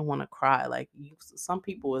really didn't want to cry. Like some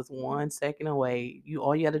people is 1 second away.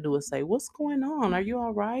 All you got to do is say, what's going on? Are you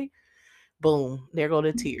all right? Boom, there go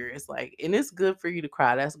the tears. Like, and it's good for you to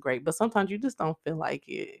cry. That's great. But sometimes you just don't feel like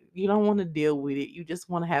it. You don't want to deal with it. You just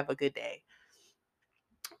want to have a good day.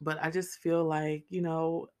 But I just feel like,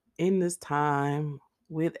 in this time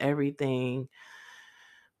with everything,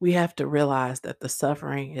 we have to realize that the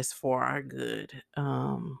suffering is for our good.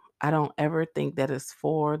 I don't ever think that it's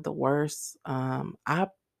for the worst. I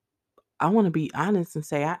want to be honest and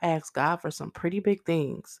say I asked God for some pretty big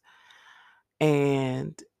things.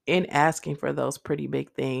 And in asking for those pretty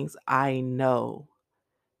big things, I know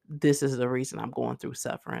this is the reason I'm going through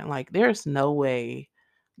suffering. Like, there's no way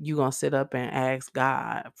you gonna sit up and ask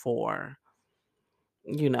God for,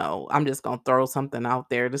 I'm just gonna throw something out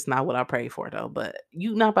there. That's not what I pray for though. But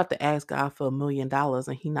you not about to ask God for $1 million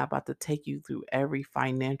and He not about to take you through every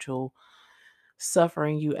financial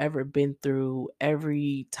suffering you ever been through,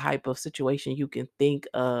 every type of situation you can think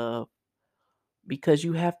of, because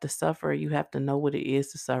you have to suffer. You have to know what it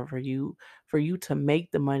is to suffer. For you to make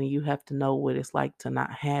the money, you have to know what it's like to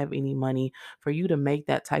not have any money. For you to make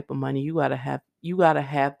that type of money, you got to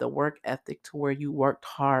have the work ethic to where you worked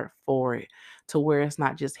hard for it, to where it's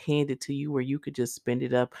not just handed to you where you could just spend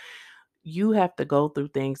it up. You have to go through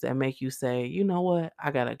things that make you say, you know what, I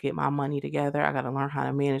got to get my money together. I got to learn how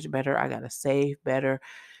to manage better. I got to save better.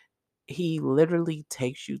 He literally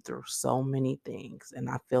takes you through so many things, and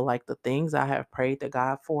I feel like the things I have prayed to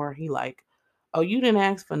God for, He like, "Oh, you ain't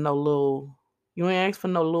ask for no little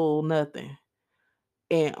nothing."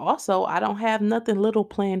 And also, I don't have nothing little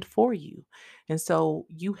planned for you. And so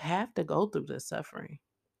you have to go through this suffering.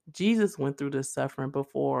 Jesus went through this suffering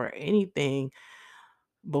before everything,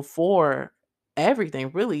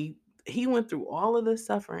 really. He went through all of this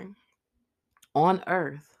suffering on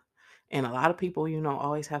earth. And a lot of people,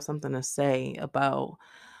 always have something to say about,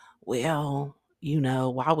 well,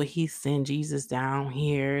 why would he send Jesus down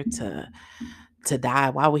here to die?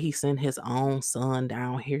 Why would he send his own son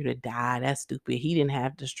down here to die? That's stupid. He didn't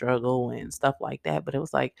have to struggle and stuff like that. But it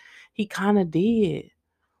was like he kind of did.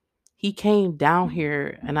 He came down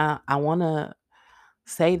here, and I want to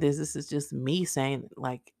say this. This is just me saying,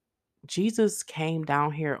 like, Jesus came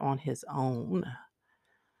down here on his own.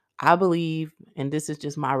 I believe, and this is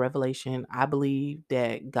just my revelation, I believe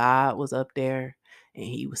that God was up there and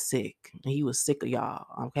he was sick. And he was sick of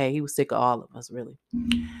y'all. Okay. He was sick of all of us, really.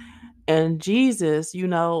 And Jesus,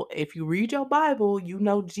 if you read your Bible,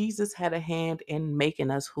 Jesus had a hand in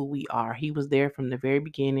making us who we are. He was there from the very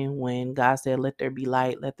beginning when God said, let there be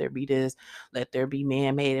light, let there be this, let there be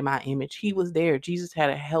man made in my image. He was there. Jesus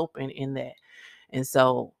had a helping in that. And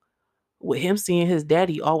so with him seeing his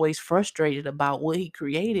daddy always frustrated about what he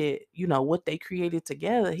created, what they created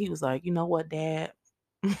together, he was like, you know what, Dad?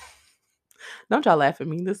 Don't y'all laugh at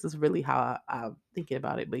me. This is really how I'm thinking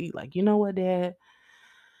about it. But he like, you know what, Dad?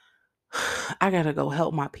 I gotta go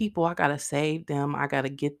help my people. I gotta save them. I gotta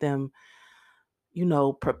get them,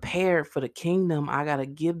 prepared for the kingdom. I gotta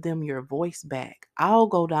give them your voice back. I'll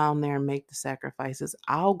go down there and make the sacrifices.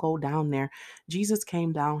 I'll go down there. Jesus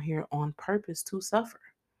came down here on purpose to suffer.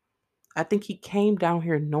 I think he came down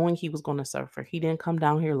here knowing he was going to suffer. He didn't come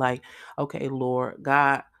down here like, okay, Lord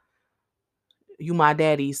God, you my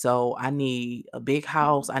daddy, so I need a big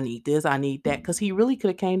house. I need this, I need that. Because he really could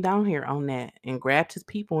have came down here on that and grabbed his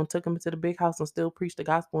people and took them into the big house and still preached the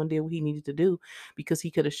gospel and did what he needed to do, because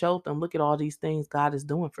he could have showed them, look at all these things God is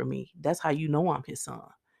doing for me. That's how you know I'm his son.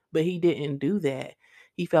 But he didn't do that.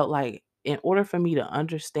 He felt like in order for me to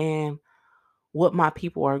understand what my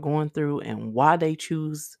people are going through and why they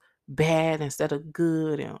choose bad instead of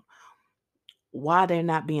good, and why they're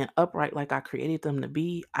not being upright like I created them to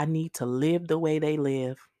be, I need to live the way they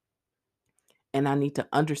live, and I need to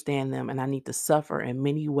understand them, and I need to suffer in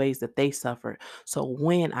many ways that they suffered. So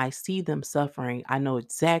when I see them suffering, I know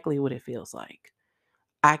exactly what it feels like.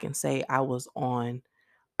 I can say I was on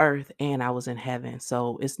earth and I was in heaven.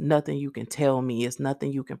 So it's nothing you can tell me. It's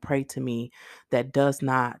nothing you can pray to me that does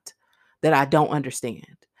not, that I don't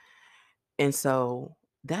understand. And so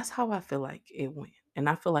that's how I feel like it went. And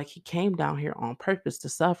I feel like he came down here on purpose to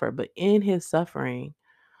suffer. But in his suffering,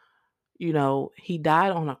 he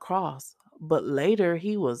died on a cross. But later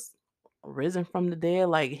he was risen from the dead.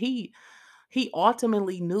 Like he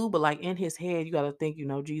ultimately knew, but like in his head, you gotta think,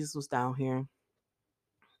 Jesus was down here.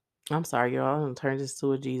 I'm sorry, y'all. I'm gonna turn this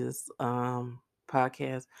to a Jesus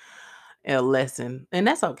podcast, a lesson. And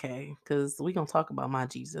that's okay, because we're gonna talk about my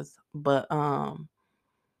Jesus. But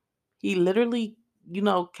he literally,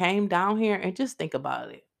 came down here, and just think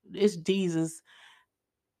about it. It's Jesus.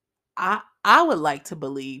 I would like to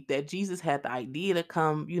believe that Jesus had the idea to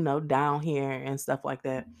come, down here and stuff like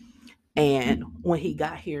that. And when he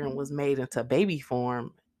got here and was made into baby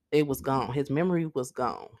form, it was gone. His memory was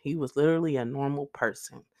gone. He was literally a normal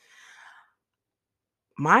person.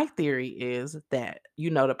 My theory is that,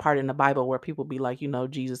 the part in the Bible where people be like,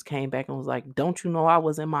 Jesus came back and was like, "Don't you know I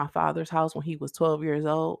was in my father's house when he was 12 years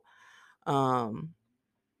old?" Um,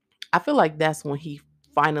 I feel like that's when he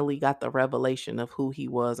finally got the revelation of who he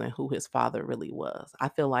was and who his father really was. I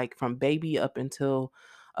feel like from baby up until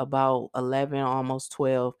about 11, almost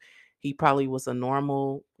 12, he probably was a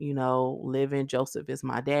normal, living. Joseph is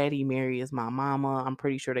my daddy, Mary is my mama. I'm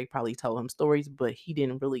pretty sure they probably told him stories, but he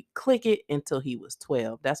didn't really click it until he was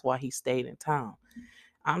 12. That's why he stayed in town.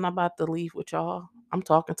 I'm not about to leave with y'all. I'm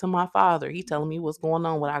talking to my father. He telling me what's going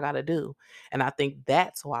on, what I got to do. And I think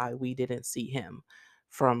that's why we didn't see him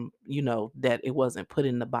from, that it wasn't put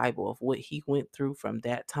in the Bible of what he went through from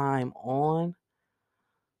that time on.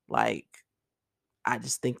 Like, I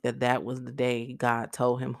just think that that was the day God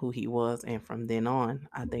told him who he was. And from then on,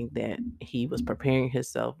 I think that he was preparing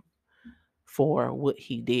himself for what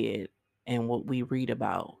he did and what we read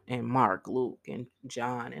about in Mark, Luke, and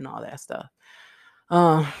John and all that stuff.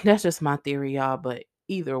 That's just my theory, y'all. But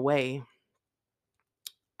either way,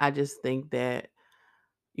 I just think that,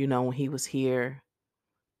 when he was here,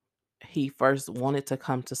 he first wanted to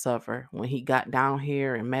come to suffer. When he got down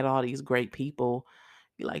here and met all these great people,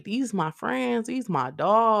 be like, these my friends, these my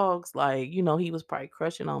dogs. Like, he was probably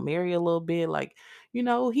crushing on Mary a little bit. Like,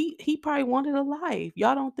 he probably wanted a life.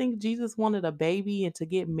 Y'all don't think Jesus wanted a baby and to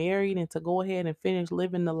get married and to go ahead and finish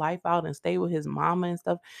living the life out and stay with his mama and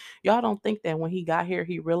stuff? Y'all don't think that when he got here,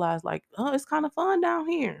 he realized like, oh, it's kind of fun down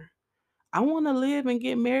here. I want to live and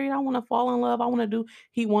get married. I want to fall in love.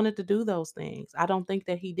 He wanted to do those things. I don't think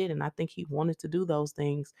that he didn't. I think he wanted to do those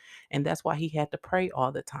things. And that's why he had to pray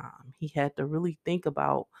all the time. He had to really think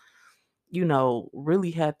about,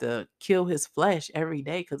 really had to kill his flesh every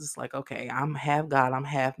day. Cause it's like, okay, I'm half God, I'm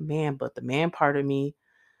half man, but the man part of me,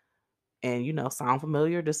 and sound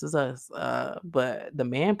familiar, this is us, but the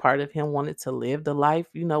man part of him wanted to live the life,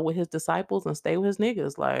 with his disciples and stay with his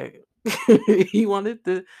niggas. Like, he wanted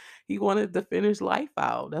to finish life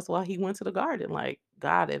out. That's why he went to the garden. Like,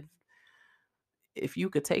 God, if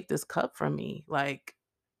you could take this cup from me. Like,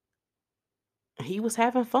 he was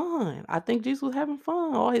having fun. I think Jesus was having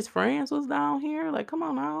fun. All his friends was down here. Like, come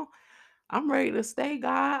on now, I'm ready to stay,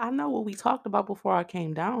 God. I know what we talked about before I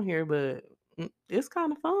came down here, but it's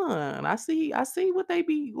kind of fun. I see what they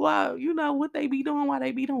be, well, what they be doing, why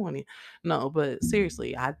they be doing it. No, but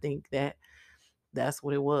seriously, I think that that's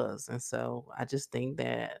what it was. And so I just think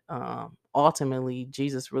that ultimately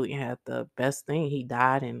Jesus really had the best thing. He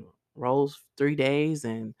died and rose 3 days,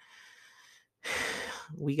 and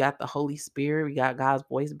we got the Holy Spirit. We got God's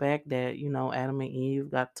voice back that, Adam and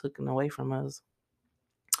Eve got taken away from us.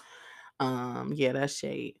 Yeah, that's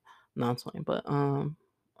shade. No, I'm playing. But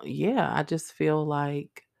yeah, I just feel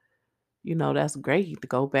like, that's great to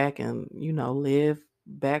go back and, live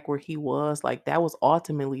back where he was. Like, that was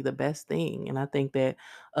ultimately the best thing. And I think that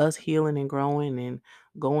us healing and growing and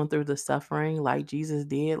going through the suffering like Jesus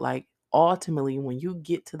did, like, ultimately when you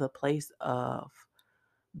get to the place of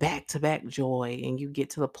back to back joy, and you get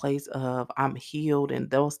to the place of I'm healed and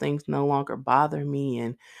those things no longer bother me,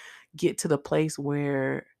 and get to the place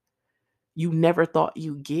where you never thought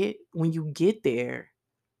you get, when you get there,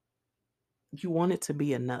 you want it to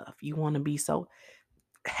be enough. You want to be so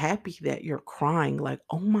happy that you're crying like,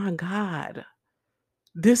 "Oh my god,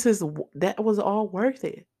 that was all worth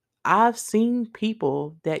it." I've seen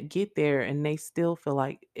people that get there and they still feel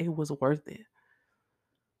like it was worth it.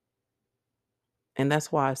 And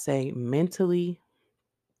that's why I say mentally,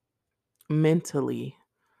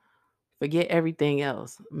 forget everything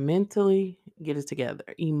else. Mentally, get it together.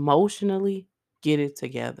 Emotionally, get it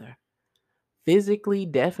together. Physically,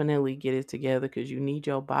 definitely get it together, cuz you need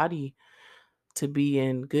your body to be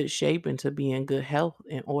in good shape and to be in good health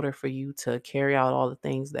in order for you to carry out all the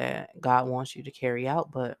things that God wants you to carry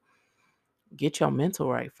out. But get your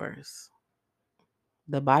mental right first.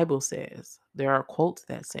 The Bible says, there are quotes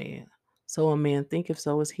that say it. So a man thinketh,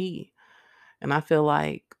 so is he. And I feel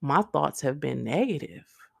like my thoughts have been negative.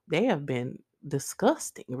 They have been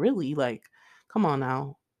disgusting, really. Like, come on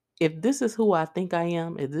now. If this is who I think I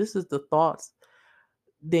am, if this is the thoughts,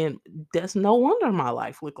 then that's no wonder my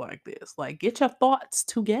life look like this. Like, get your thoughts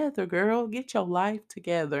together, girl. Get your life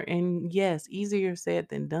together. And yes, easier said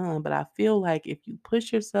than done. But I feel like if you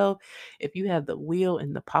push yourself, if you have the will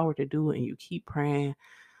and the power to do it and you keep praying,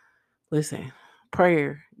 listen,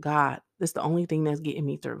 prayer, God, it's the only thing that's getting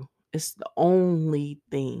me through. It's the only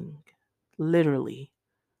thing. Literally.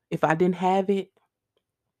 If I didn't have it,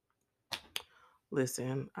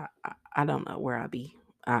 listen, I don't know where I'd be.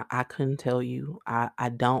 I couldn't tell you. I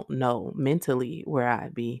don't know mentally where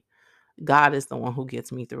I'd be. God is the one who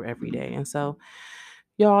gets me through every day. And so,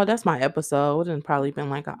 y'all, that's my episode and probably been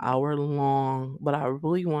like an hour long, but I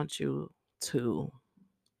really want you to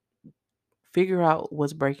figure out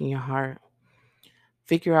what's breaking your heart,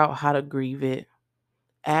 figure out how to grieve it,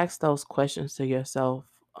 ask those questions to yourself,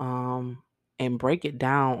 and break it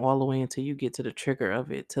down all the way until you get to the trigger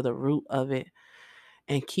of it, to the root of it,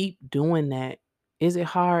 and keep doing that. Is it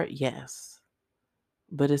hard? Yes.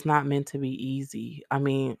 But it's not meant to be easy. I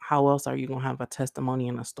mean, how else are you going to have a testimony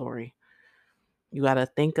and a story? You got to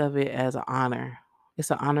think of it as an honor.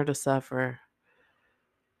 It's an honor to suffer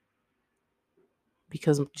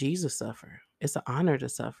because Jesus suffered. It's an honor to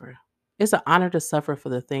suffer. It's an honor to suffer for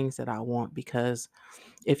the things that I want, because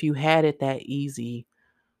if you had it that easy,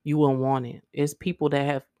 you wouldn't want it. It's people that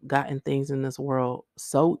have gotten things in this world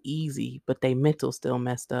so easy, but they mental still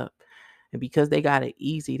messed up. And because they got it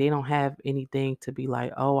easy, they don't have anything to be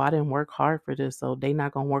like, oh, I didn't work hard for this, so they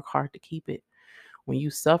not going to work hard to keep it. When you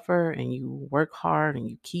suffer and you work hard and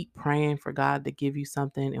you keep praying for God to give you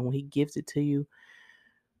something, and when he gives it to you,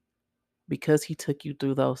 because he took you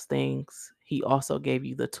through those things, he also gave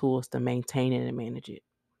you the tools to maintain it and manage it.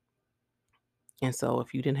 And so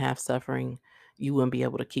if you didn't have suffering, you wouldn't be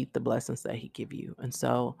able to keep the blessings that he give you. And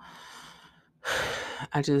so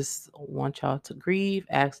I just want y'all to grieve,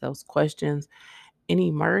 ask those questions, and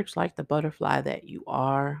emerge like the butterfly that you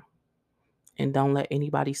are. And don't let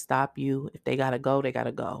anybody stop you. If they gotta go, they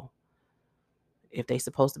gotta go. If they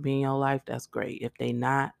supposed to be in your life, that's great. If they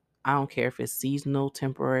not, I don't care if it's seasonal,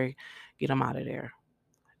 temporary, get them out of there.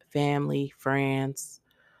 Family, friends,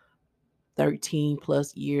 13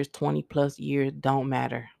 plus years, 20 plus years, don't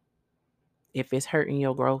matter. If it's hurting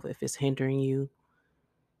your growth, if it's hindering you,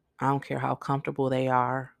 I don't care how comfortable they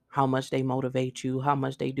are, how much they motivate you, how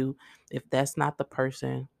much they do. If that's not the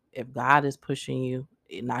person, if God is pushing you,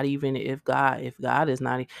 not even if God is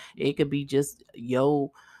not, it could be just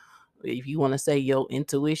if you want to say your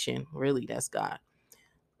intuition, really, that's God.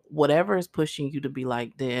 Whatever is pushing you to be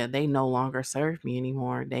like, they no longer serve me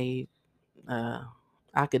anymore. Uh,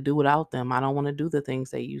 I could do without them. I don't want to do the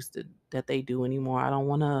things that they do anymore. I don't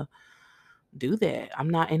want to do that. I'm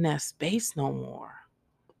not in that space no more.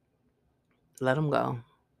 Let them go.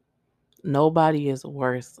 Nobody is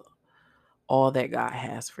worth all that God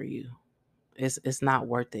has for you. It's not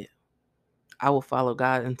worth it. I will follow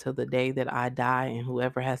God until the day that I die, and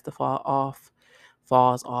whoever has to fall off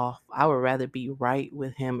falls off. I would rather be right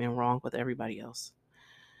with him and wrong with everybody else.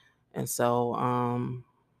 And so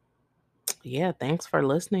yeah, thanks for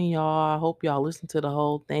listening, y'all. I hope y'all listen to the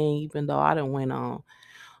whole thing, even though I done went on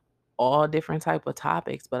all different type of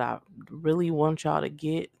topics, but I really want y'all to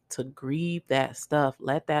get to grieve that stuff.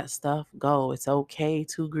 Let that stuff go. It's okay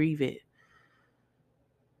to grieve it.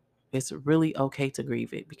 It's really okay to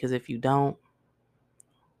grieve it, because if you don't,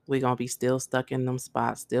 we're going to be still stuck in them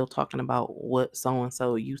spots, still talking about what so and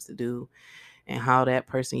so used to do and how that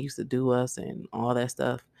person used to do us and all that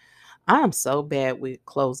stuff. I am so bad with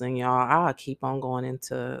closing, y'all. I'll keep on going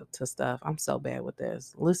into stuff. I'm so bad with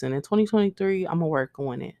this. Listen, in 2023, I'm going to work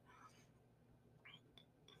on it.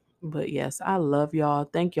 But yes, I love y'all.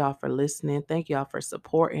 Thank y'all for listening. Thank y'all for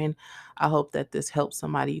supporting. I hope that this helps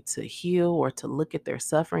somebody to heal or to look at their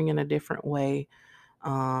suffering in a different way.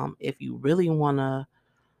 If you really want to,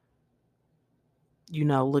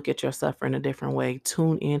 look at your suffering a different way,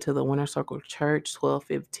 tune into the Winter Circle Church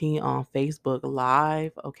 12:15 on Facebook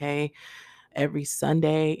Live, okay? Every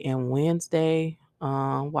Sunday and Wednesday,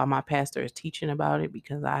 while my pastor is teaching about it,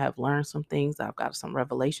 because I have learned some things. I've got some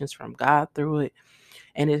revelations from God through it,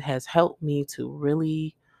 and it has helped me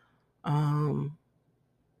um,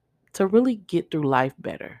 to really get through life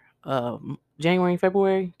better. January and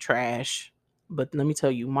February, trash. But let me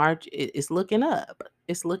tell you, March, it's looking up.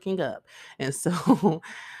 It's looking up. And so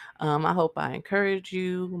I hope I encouraged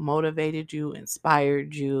you, motivated you,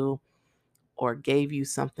 inspired you, or gave you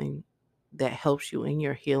something that helps you in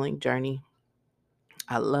your healing journey.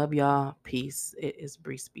 I love y'all. Peace. It is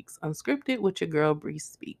Bree Speaks Unscripted with your girl Bree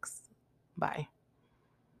Speaks. Bye.